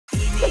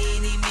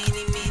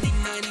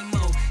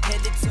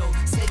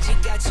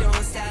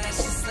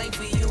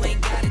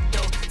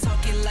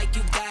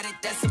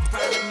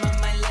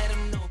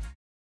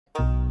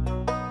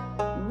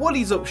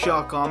What is up,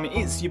 Shark Army?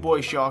 It's your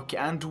boy Sharky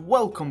and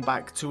welcome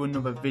back to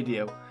another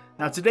video.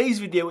 Now today's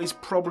video is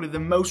probably the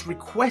most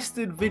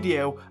requested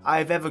video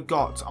I've ever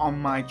got on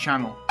my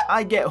channel.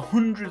 I get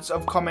hundreds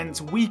of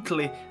comments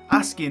weekly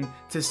asking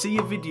to see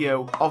a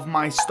video of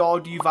my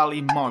Stardew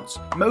Valley mods.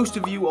 Most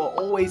of you are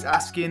always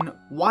asking,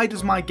 why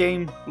does my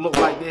game look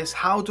like this?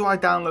 How do I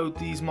download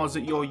these mods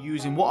that you're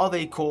using? What are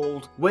they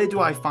called? Where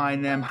do I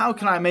find them? How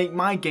can I make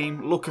my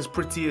game look as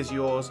pretty as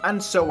yours?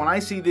 And so on. I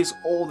see this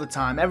all the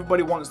time.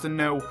 Everybody wants to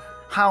know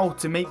how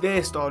to make their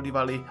Stardew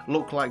Valley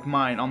look like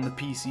mine on the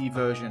PC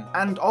version.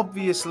 And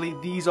obviously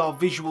these are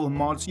visual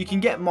mods. You can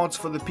get mods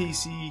for the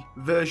PC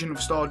version of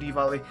Stardew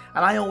Valley,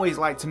 and I always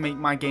like to make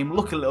my game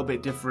look a little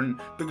bit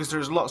different because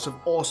there's lots of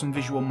awesome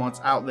visual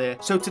mods out there.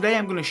 So today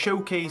I'm going to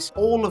showcase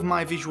all of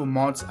my visual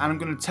mods and I'm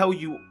going to tell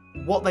you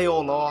what they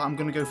all are. I'm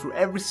going to go through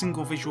every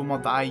single visual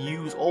mod that I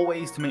use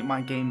always to make my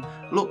game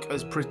look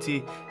as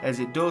pretty as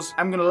it does.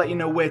 I'm going to let you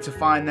know where to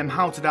find them,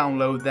 how to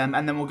download them,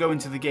 and then we'll go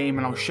into the game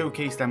and I'll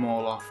showcase them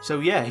all off. So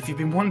yeah, if you've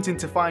been wanting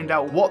to find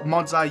out what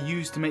mods I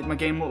use to make my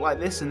game look like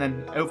this, and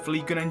then hopefully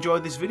you're going to enjoy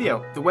this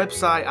video. The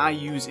website I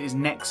use is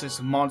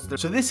Nexus Mods,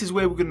 so this is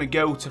where we're going to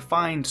go to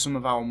find some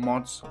of our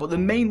mods. But the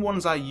main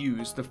ones I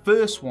use, the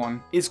first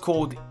one is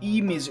called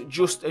EEMIE'S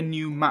Just a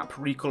New Map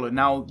Recolor.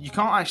 Now you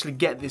can't actually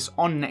get this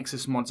on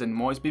Nexus Mods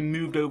anymore. It's been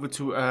moved over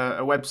to a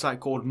website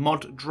called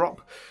Mod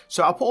Drop.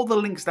 So I'll put all the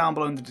links down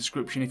below in the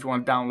description if you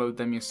want to download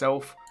them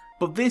yourself.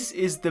 But this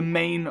is the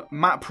main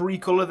map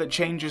recolor that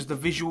changes the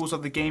visuals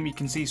of the game. You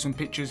can see some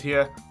pictures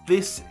here.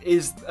 This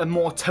is a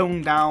more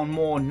toned down,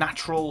 more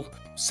natural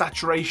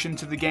saturation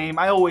to the game.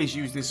 I always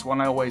use this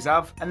one, I always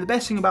have. And the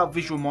best thing about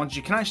visual mods,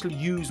 you can actually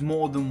use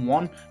more than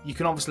one. You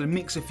can obviously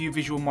mix a few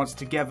visual mods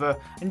together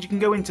and you can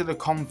go into the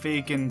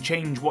config and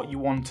change what you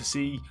want to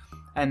see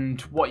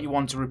and what you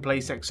want to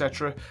replace,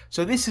 etc.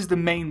 So this is the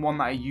main one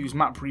that I use,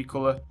 map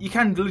recolor. You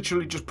can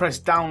literally just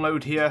press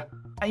download here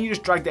and you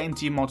just drag that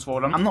into your mods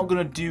folder. I'm not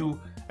going to do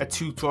a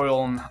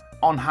tutorial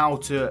on how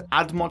to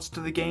add mods to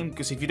the game,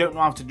 because if you don't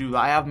know how to do that,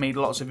 I have made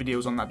lots of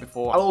videos on that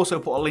before. I'll also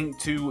put a link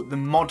to the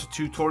mod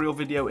tutorial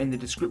video in the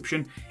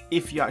description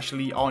if you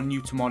actually are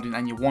new to modding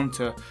and you want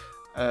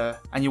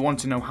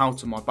to know how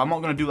to mod. But I'm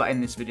not going to do that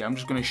in this video. I'm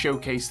just going to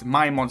showcase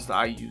my mods that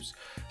I use.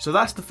 So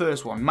that's the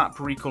first one, Map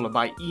Recolor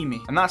by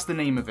EEMIE, and that's the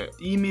name of it.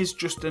 EEMIE'S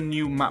Just a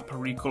New Map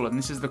Recolor, and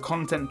this is the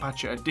Content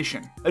Patcher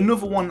Edition.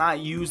 Another one that I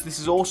use, this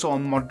is also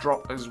on Mod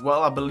Drop as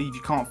well. I believe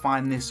you can't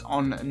find this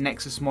on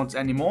Nexus Mods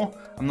anymore.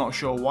 I'm not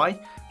sure why,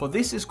 but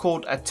this is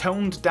called a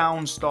toned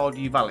down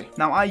Stardew Valley.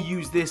 Now I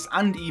use this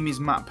and EEMIE'S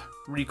Map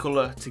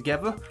Recolor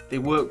together. They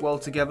work well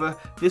together.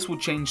 This will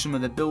change some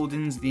of the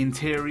buildings, the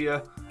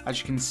interior. As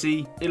you can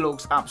see, it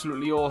looks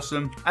absolutely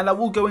awesome. And I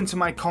will go into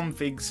my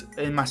configs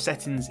and my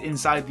settings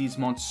inside these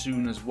mods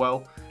soon as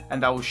well.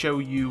 And I will show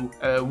you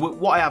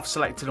what I have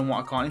selected and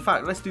what I can't. In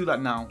fact, let's do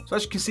that now. So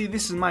as you can see,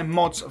 this is my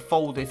mods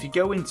folder. If you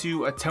go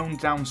into a toned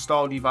down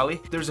Stardew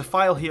Valley, there's a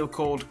file here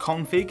called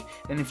config.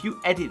 And if you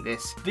edit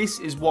this, this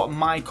is what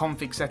my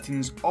config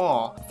settings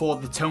are for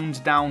the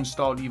toned down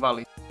Stardew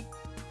Valley.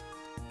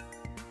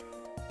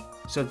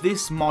 So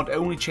this mod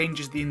only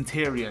changes the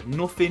interior,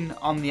 nothing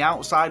on the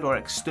outside or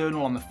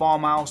external on the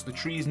farmhouse, the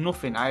trees,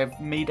 nothing. I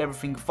have made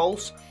everything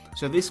false.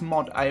 So this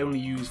mod I only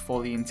use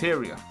for the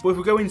interior. But if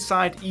we go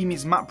inside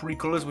EEMIE'S Map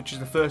Recolors, which is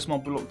the first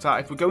mod we looked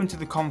at, if we go into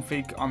the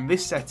config on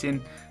this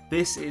setting,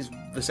 this is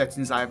the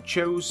settings I have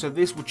chose. So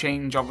this will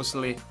change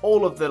obviously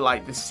all of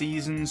the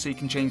seasons. So you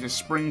can change the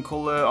spring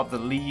color of the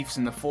leaves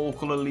and the fall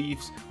color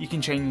leaves. You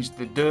can change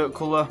the dirt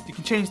color. You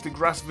can change the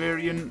grass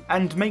variant,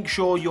 and make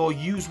sure your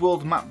use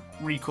world map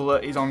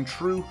recolor is on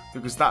true,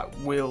 because that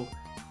will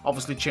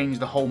obviously change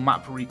the whole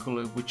map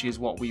recolor, which is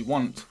what we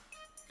want.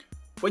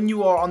 When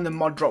you are on the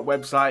Mod Drop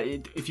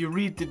website, if you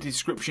read the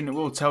description, it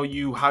will tell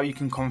you how you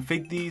can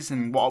config these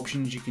and what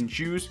options you can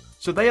choose.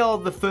 So they are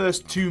the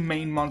first two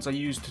main mods I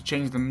use to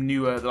change the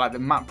newer, like the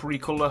map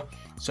recolor.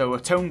 So a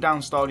toned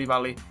down Stardew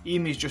Valley,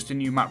 EEMIE'S Just a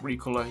New Map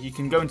Recolor. You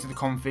can go into the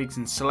configs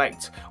and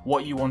select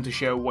what you want to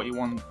show, what you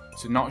want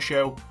to not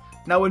show.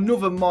 Now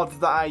another mod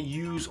that I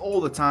use all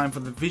the time for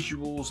the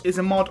visuals is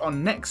a mod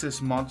on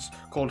Nexus Mods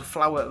called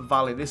Flower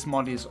Valley. This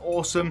mod is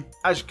awesome.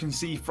 As you can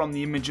see from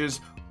the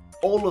images,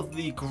 all of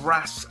the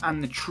grass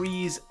and the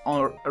trees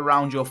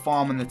around your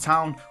farm and the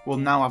town will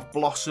now have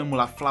blossom,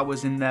 will have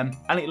flowers in them,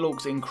 and it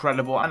looks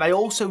incredible. And I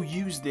also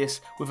use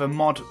this with a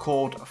mod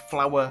called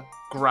Flower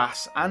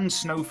Grass and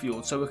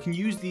Snowfields, so we can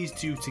use these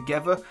two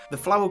together. The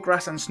Flower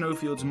Grass and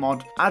Snowfields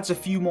mod adds a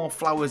few more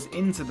flowers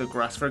into the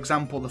grass. For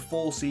example, the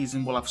fall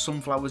season will have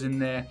sunflowers in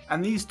there,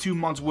 and these two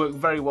mods work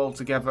very well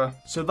together.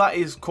 So that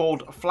is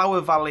called Flower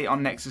Valley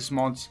on Nexus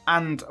Mods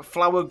and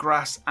Flower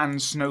Grass and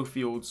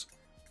Snowfields.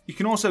 You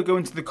can also go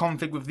into the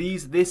config with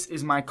these. This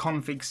is my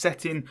config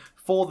setting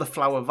for the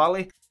Flower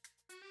Valley.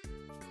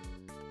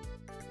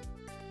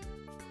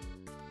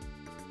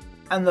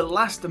 And the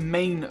last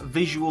main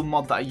visual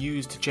mod that I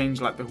use to change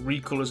like the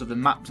recolors of the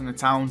maps and the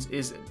towns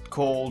is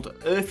called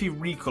EARTHY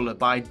Recolor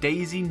by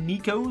Daisy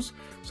Nikos.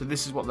 So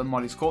this is what the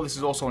mod is called. This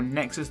is also on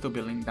Nexus, there'll be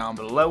a link down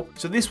below.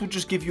 So this will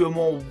just give you a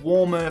more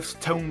warm earth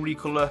tone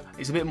recolor.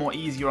 It's a bit more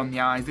easier on the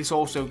eyes. This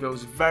also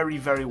goes very,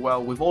 very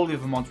well with all the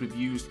other mods we've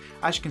used.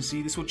 As you can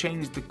see, this will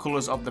change the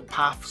colors of the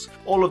paths,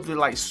 all of the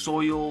like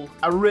soil.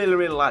 I really,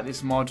 really like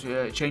this mod.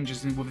 It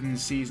changes within the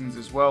seasons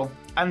as well.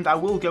 And I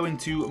will go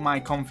into my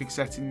config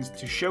settings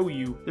to show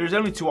you. There's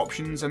only two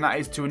options, and that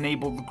is to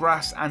enable the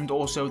grass and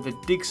also the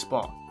dig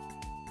spot.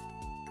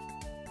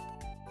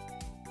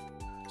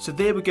 So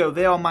there we go,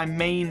 they are my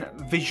main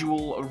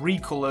visual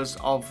recolors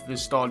of the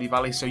Stardew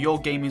Valley. So your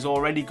game is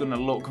already going to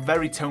look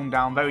very toned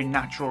down, very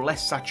natural,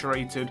 less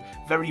saturated,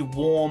 very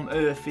warm,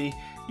 earthy.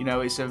 You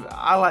know,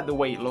 I like the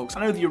way it looks.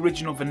 I know the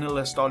original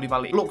vanilla Stardew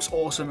Valley looks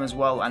awesome as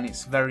well, and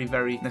it's very,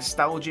 very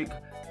nostalgic.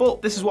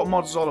 But this is what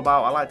mods is all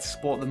about. I like to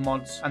support the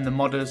mods and the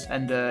modders,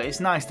 and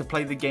it's nice to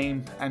play the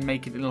game and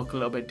make it look a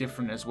little bit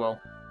different as well.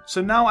 So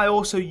now I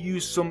also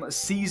use some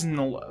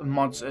seasonal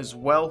mods as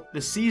well.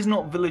 The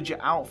seasonal villager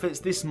outfits,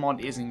 this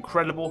mod is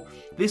incredible.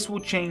 This will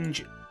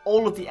change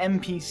all of the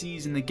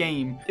NPCs in the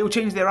game. It will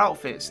change their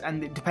outfits,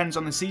 and it depends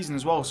on the season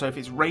as well. So if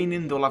it's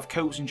raining, they'll have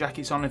coats and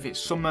jackets on. If it's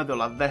summer,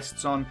 they'll have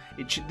vests on.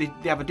 They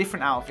have a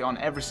different outfit on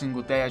every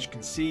single day, as you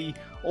can see.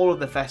 All of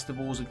the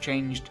festivals have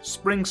changed.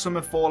 Spring,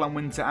 summer, fall and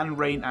winter, and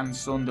rain and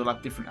sun, they'll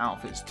have different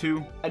outfits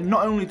too. And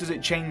not only does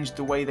it change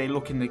the way they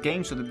look in the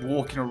game, so they're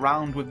walking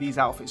around with these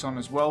outfits on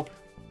as well,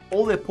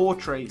 all their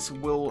portraits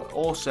will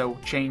also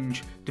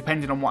change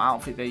depending on what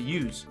outfit they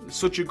use. It's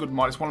such a good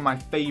mod. It's one of my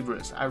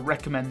favourites. I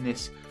recommend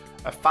this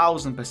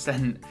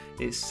 1000%.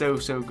 It's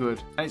so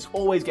good, and it's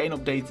always getting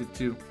updated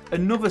too.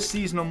 Another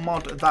seasonal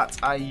mod that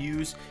I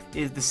use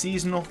is the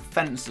seasonal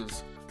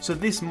fences. So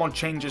this mod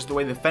changes the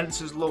way the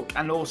fences look,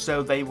 and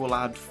also they will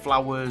add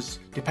flowers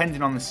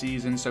depending on the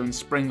season. So in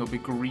spring it'll be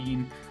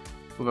green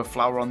with a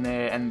flower on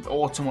there, and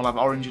autumn will have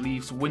orange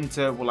leaves,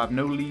 winter will have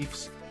no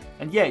leaves.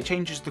 And yeah, it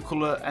changes the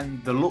colour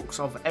and the looks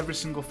of every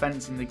single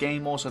fence in the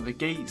game, also the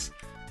gates.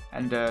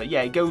 And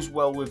yeah, it goes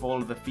well with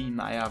all of the theme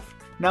that I have.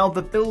 Now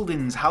the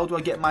buildings, how do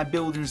I get my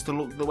buildings to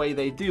look the way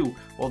they do?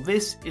 Well,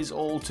 this is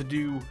all to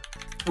do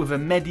with a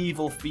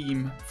medieval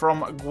theme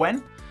from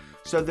Gwen.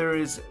 So there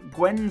is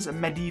Gwen's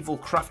medieval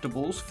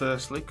craftables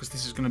firstly, because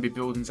this is going to be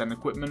buildings and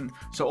equipment.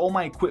 So all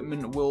my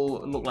equipment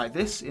will look like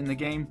this in the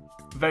game.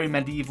 Very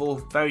medieval,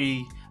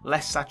 very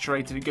less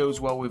saturated. It goes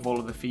well with all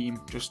of the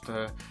theme, just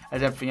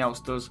as everything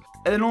else does.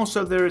 And then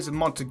also there is a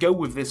mod to go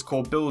with this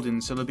called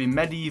buildings. So there'll be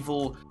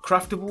medieval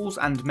craftables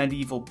and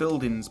medieval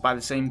buildings by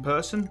the same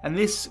person. And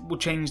this will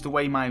change the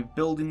way my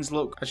buildings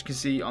look, as you can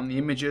see on the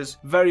images.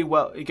 Very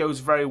well, it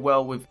goes very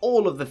well with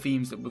all of the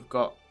themes that we've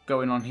got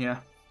going on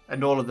here,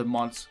 and all of the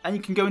mods. And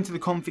you can go into the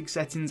config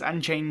settings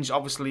and change,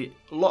 obviously,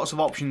 lots of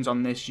options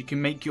on this. You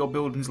can make your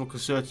buildings look a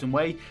certain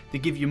way. They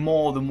give you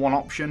more than one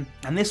option,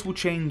 and this will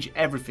change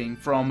everything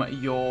from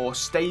your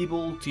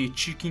stable to your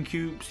chicken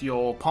coops,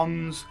 your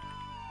ponds.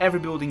 Every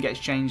building gets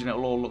changed and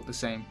it'll all look the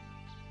same.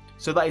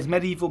 So that is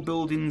medieval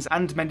buildings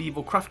and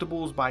medieval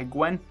craftables by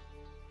Gwen.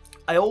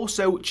 I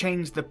also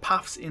changed the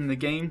paths in the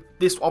game.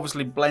 This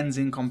obviously blends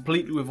in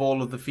completely with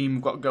all of the theme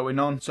we've got going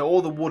on. So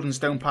all the wood and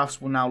stone paths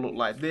will now look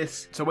like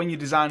this. So when you're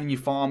designing your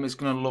farm, it's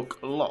going to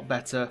look a lot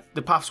better.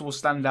 The paths will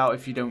stand out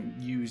if you don't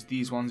use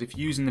these ones. If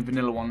you're using the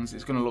vanilla ones,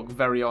 it's going to look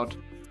very odd.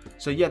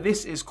 So yeah,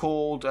 this is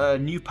called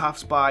New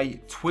Paths by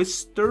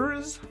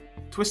TWIISTRZ.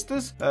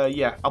 TWIISTRZ?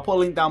 Yeah, I'll put a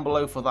link down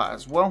below for that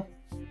as well.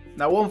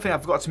 Now one thing I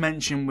forgot to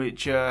mention,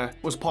 which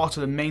was part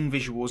of the main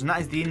visuals, and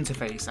that is the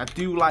interface. I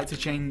do like to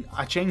change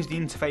the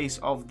interface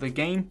of the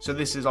game. So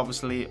this is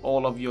obviously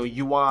all of your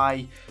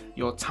UI,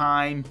 your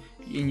time,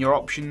 in your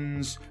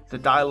options, the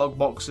dialogue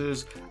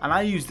boxes, and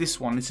I use this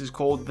one. This is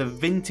called the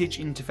Vintage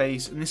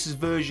interface, and this is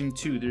version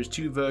 2. There's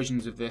 2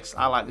 versions of this.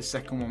 I like the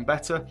second one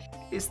better.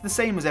 It's the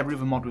same as every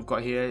other mod we've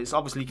got here. It's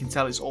obviously, you can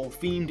tell it's all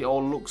themed. It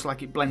all looks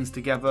like it blends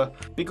together,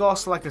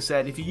 because like I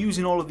said, if you're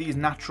using all of these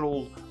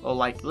natural or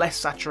like less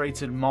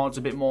saturated mods,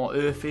 a bit more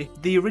earthy,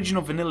 the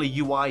original vanilla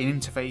UI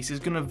and interface is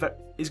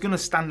going to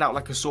stand out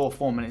like a sore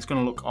thumb, and it's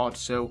going to look odd.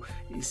 So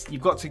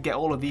you've got to get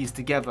all of these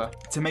together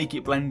to make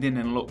it blend in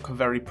and look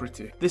very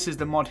pretty. This is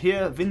the mod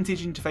here,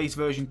 Vintage Interface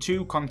version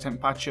 2, Content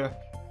Patcher.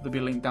 There'll be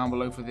a link down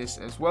below for this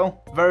as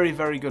well.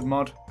 Very good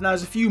mod. Now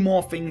there's a few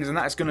more things, and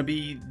that's going to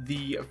be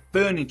the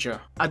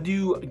furniture. I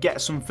do get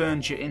some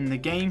furniture in the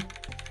game.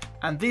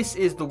 And this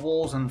is the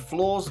walls and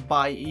floors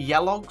by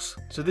YELLOGS.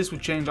 So this will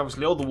change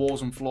obviously all the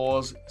walls and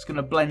floors. It's going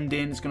to blend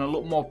in, it's going to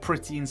look more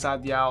pretty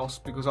inside the house,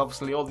 because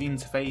obviously all the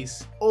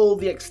interface, all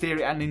the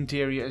exterior and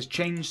interior has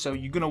changed. So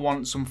you're going to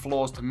want some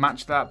floors to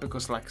match that,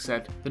 because like I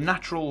said, the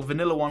natural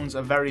vanilla ones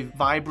are very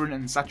vibrant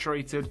and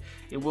saturated.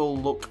 It will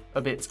look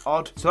a bit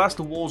odd. So that's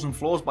the walls and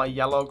floors by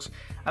YELLOGS.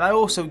 And I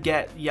also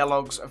get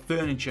YELLOGS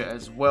furniture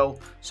as well.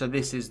 So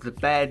this is the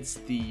beds,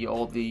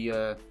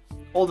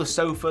 All the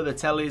sofa, the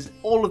tellies,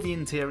 all of the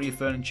interior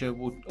furniture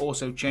will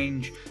also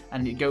change,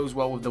 and it goes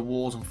well with the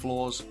walls and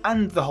floors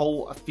and the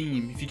whole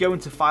theme. If you go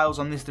into files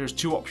on this, there's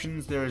two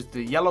options. There is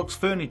the YELLOGS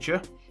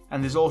furniture,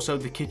 and there's also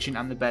the kitchen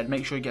and the bed.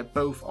 Make sure you get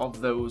both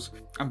of those,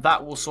 and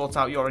that will sort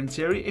out your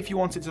interior if you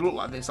want it to look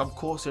like this. Of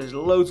course, there's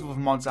loads of other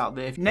mods out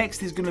there.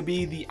 Next is going to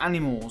be the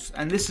animals,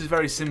 and this is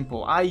very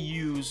simple. I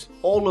use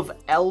all of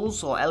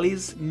ELLE'S or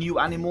ELLE'S new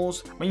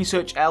animals. When you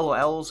search L or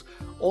ELLE'S,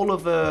 all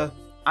of the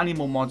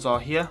animal mods are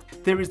here.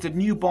 There is the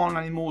newborn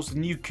animals, the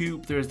new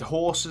coop, there is the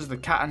horses, the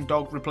cat and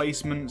dog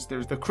replacements,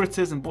 there's the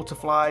critters and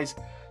butterflies,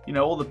 you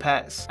know, all the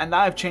pets. And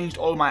I've changed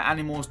all my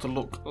animals to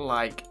look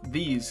like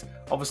these.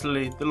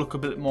 Obviously they look a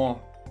bit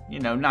more, you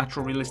know,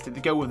 natural, realistic.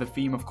 They go with the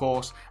theme, of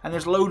course. And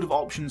there's a load of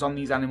options on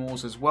these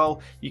animals as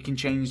well. You can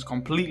change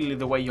completely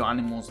the way your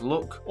animals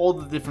look, all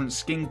the different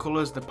skin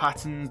colours, the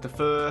patterns, the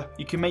fur.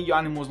 You can make your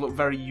animals look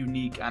very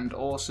unique and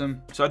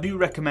awesome. So I do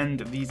recommend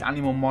these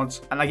animal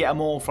mods, and I get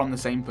them all from the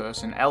same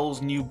person,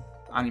 ELLE'S new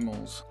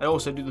animals. I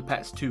also do the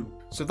pets too.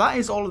 So that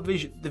is all of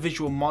the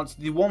visual mods.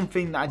 The one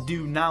thing that I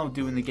do now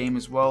do in the game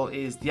as well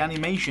is the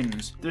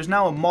animations. There's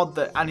now a mod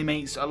that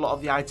animates a lot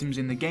of the items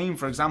in the game.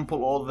 For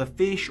example, all of the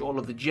fish, all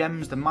of the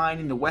gems, the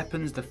mining, the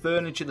weapons, the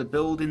furniture, the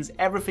buildings,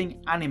 everything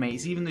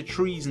animates, even the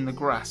trees and the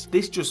grass.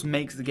 This just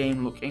makes the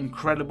game look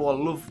incredible. I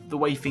love the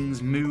way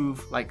things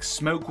move, like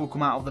smoke will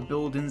come out of the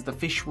buildings, the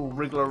fish will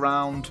wriggle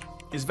around.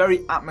 It's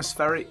very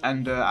atmospheric,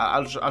 and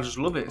I just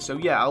love it. So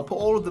yeah, I'll put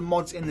all of the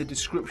mods in the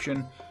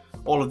description,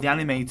 all of the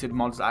animated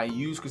mods that I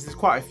use, because there's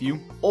quite a few.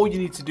 All you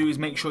need to do is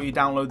make sure you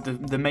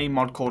download the main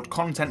mod called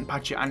Content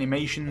Patcher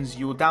Animations.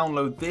 You'll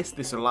download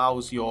this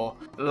allows your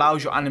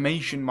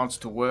animation mods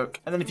to work.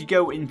 And then if you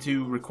go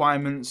into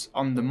requirements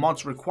on the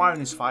mods requiring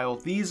this file,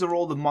 these are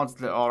all the mods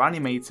that are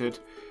animated,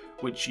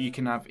 which you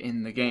can have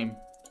in the game.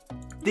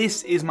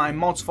 This is my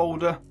mods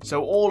folder,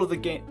 so all of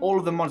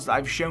the mods that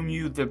I've shown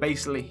you, they're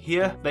basically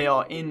here. They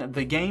are in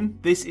the game.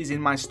 This is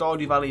in my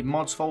Stardew Valley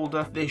mods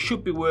folder. They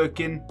should be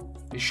working.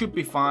 It should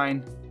be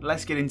fine.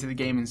 Let's get into the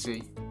game and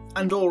see.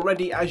 And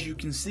already, as you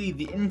can see,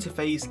 the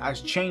interface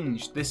has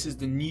changed. This is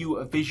the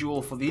new visual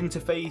for the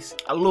interface.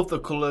 I love the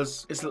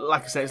colours. It's,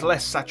 like I said, it's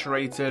less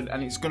saturated,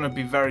 and it's going to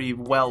be very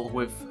well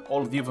with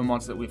all of the other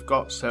mods that we've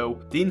got.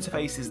 So the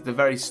interface is the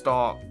very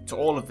start to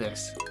all of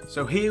this.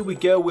 So here we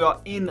go. We are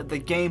in the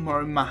game.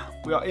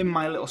 We are in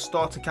my little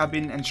starter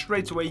cabin, and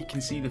straight away you can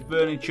see the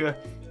furniture,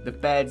 the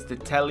beds, the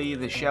telly,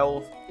 the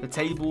shelf, the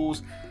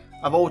tables.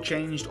 I've all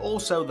changed.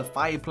 Also the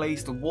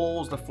fireplace, the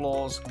walls, the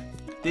floors.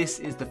 This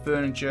is the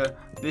furniture.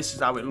 This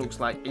is how it looks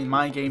like in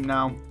my game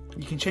now.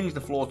 You can change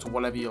the floor to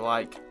whatever you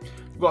like.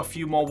 We've got a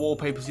few more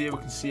wallpapers here. We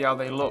can see how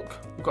they look.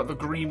 We've got the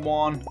green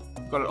one.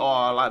 We've got it. Oh,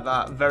 I like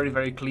that. Very,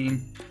 very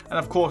clean. And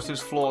of course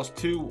there's floors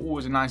too.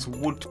 Always a nice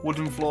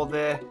wooden floor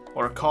there,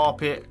 or a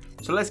carpet.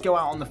 So let's go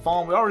out on the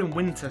farm. We are in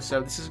winter,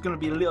 so this is going to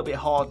be a little bit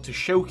hard to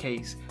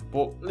showcase,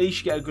 but at least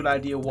you get a good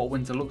idea of what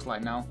winter looks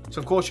like now. So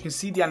of course you can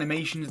see the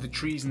animations, the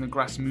trees and the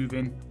grass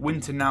moving.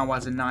 Winter now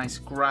has a nice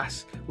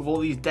grass with all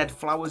these dead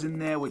flowers in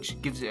there,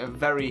 which gives it a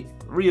very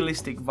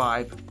realistic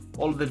vibe.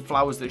 All of the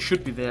flowers that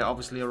should be there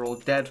obviously are all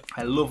dead.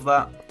 I love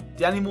that.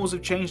 The animals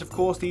have changed, of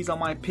course. These are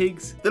my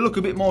pigs. They look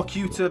a bit more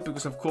cuter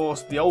because, of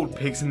course, the old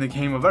pigs in the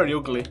game are very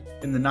ugly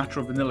in the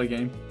natural vanilla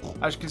game.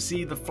 As you can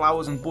see, the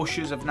flowers and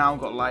bushes have now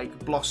got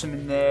like blossom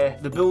in there.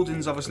 The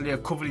buildings obviously are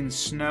covered in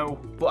snow.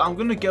 But I'm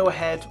going to go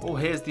ahead. Oh,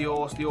 here's the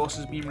horse. The horse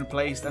has been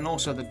replaced, and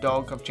also the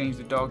dog. I've changed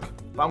the dog.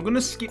 But I'm going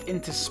to skip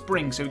into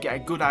spring so we get a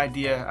good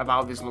idea of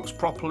how this looks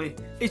properly.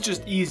 It's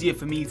just easier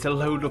for me to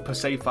load up a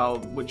save file,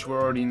 which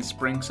we're already in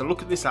spring. So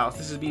look at this house.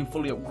 This has been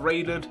fully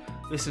upgraded.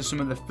 This is some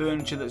of the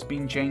furniture that's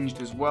been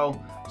changed as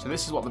well. So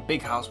this is what the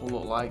big house will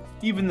look like.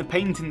 Even the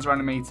paintings are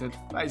animated.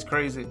 That is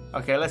crazy.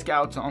 Okay, let's get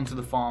out onto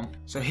the farm.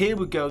 So here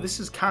we go. This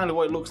is kind of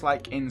what it looks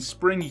like in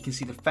spring. You can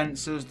see the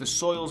fences. The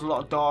soil's a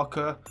lot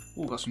darker.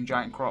 Ooh, got some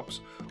giant crops.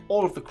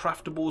 All of the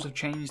craftables have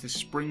changed. The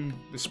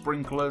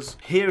sprinklers.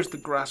 Here's the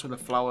grass with the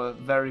flower.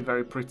 Very,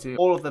 very pretty.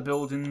 All of the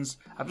buildings.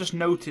 I've just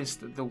noticed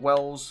that the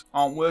wells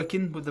aren't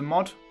working with the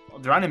mod.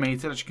 They're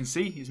animated, as you can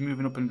see. It's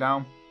moving up and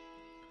down.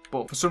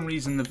 But for some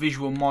reason the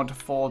visual mod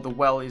for the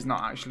well is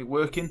not actually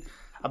working.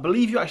 I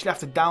believe you actually have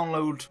to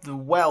download the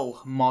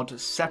well mod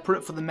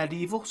separate for the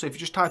medieval. So if you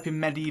just type in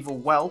medieval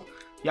well,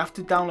 you have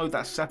to download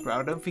that separate.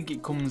 I don't think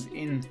it comes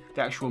in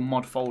the actual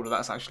mod folder.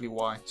 That's actually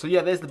why. So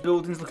yeah, there's the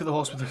buildings. Look at the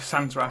horse with the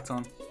Santa hat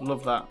on.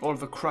 Love that. All of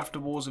the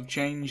craftables have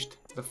changed.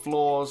 The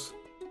floors.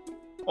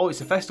 Oh,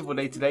 it's a festival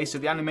day today, so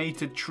the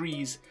animated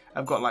trees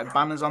have got like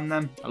banners on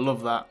them. I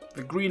love that.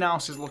 The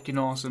greenhouse is looking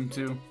awesome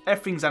too.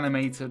 Everything's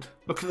animated.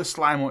 Look at the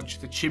slime hutch,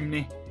 the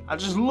chimney. I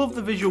just love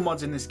the visual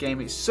mods in this game.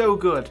 It's so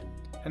good.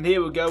 And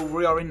here we go,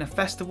 we are in the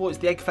festival. It's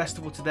the egg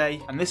festival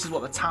today, and this is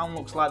what the town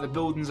looks like. The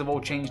buildings have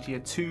all changed here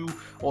too,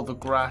 all the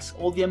grass,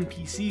 all the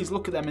NPCs,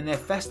 look at them in their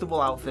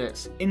festival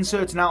outfits. In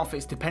certain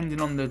outfits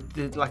depending on the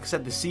like I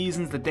said, the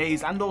seasons, the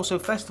days, and also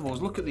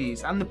festivals. Look at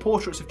these, and the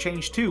portraits have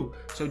changed too.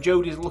 So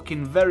Jodie's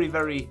looking very,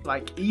 very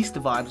like Easter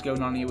vibes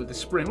going on here with the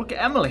spring. Look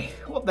at Emily,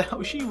 what the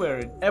hell is she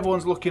wearing?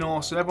 Everyone's looking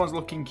awesome, everyone's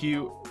looking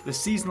cute. The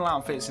seasonal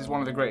outfits is one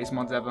of the greatest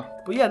mods ever.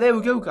 But yeah, there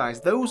we go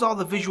guys, those are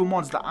the visual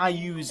mods that I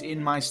use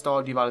in my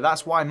Stardew Valley.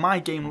 That's why my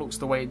game looks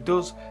the way it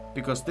does,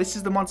 because this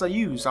is the mods I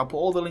use. I'll put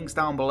all the links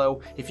down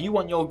below if you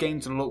want your game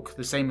to look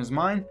the same as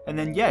mine. And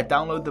then yeah,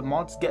 download the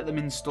mods, get them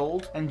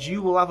installed, and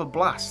you will have a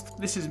blast.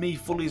 This is me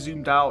fully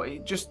zoomed out.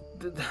 It just,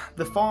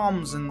 the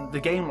farms and the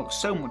game looks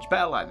so much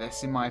better like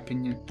this, in my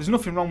opinion. There's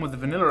nothing wrong with the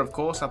vanilla, of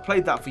course. I've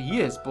played that for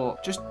years,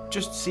 but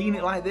just seeing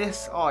it like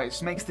this, oh,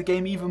 it makes the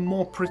game even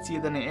more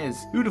prettier than it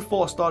is. Who'd have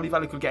thought Stardew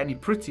Valley could get any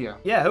prettier?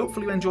 Yeah,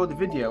 hopefully you enjoyed the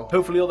video.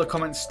 Hopefully all the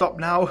comments stop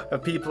now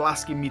of people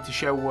asking me to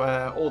show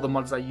all the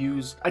mods I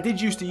use. I did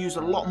used to use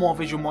a lot more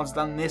visual mods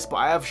than this, but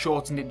I have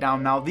shortened it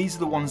down now. These are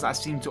the ones that I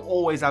seem to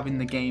always have in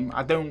the game.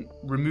 I don't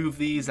remove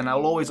these, and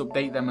I'll always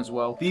update them as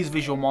well. These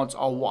visual mods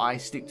are what I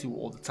stick to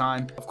all the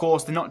time. Of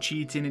course, they're not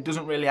cheating. It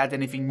doesn't really add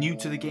anything new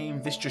to the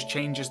game. This just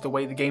changes the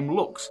way the game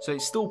looks, so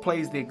it still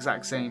plays the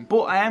exact same.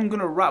 But I am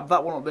going to wrap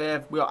that one up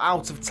there. We are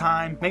out of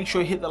time. Make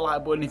sure you hit the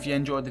like button if you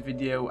enjoyed the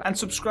video, and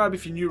subscribe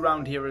if you're new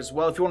around here as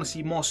well. If you want to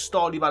see more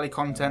Stardew Valley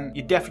content,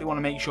 you definitely want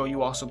to make sure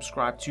you are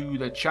subscribed to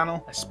the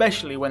channel,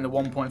 especially when the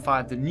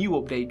 1.5, the new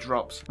update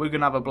drops. We're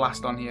going to have a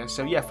blast on here.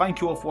 So yeah,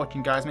 thank you all for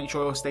watching guys. Make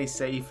sure you all stay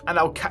safe, and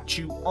I'll catch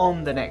you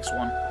on the next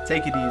one.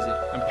 Take it easy,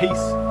 and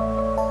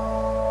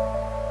peace.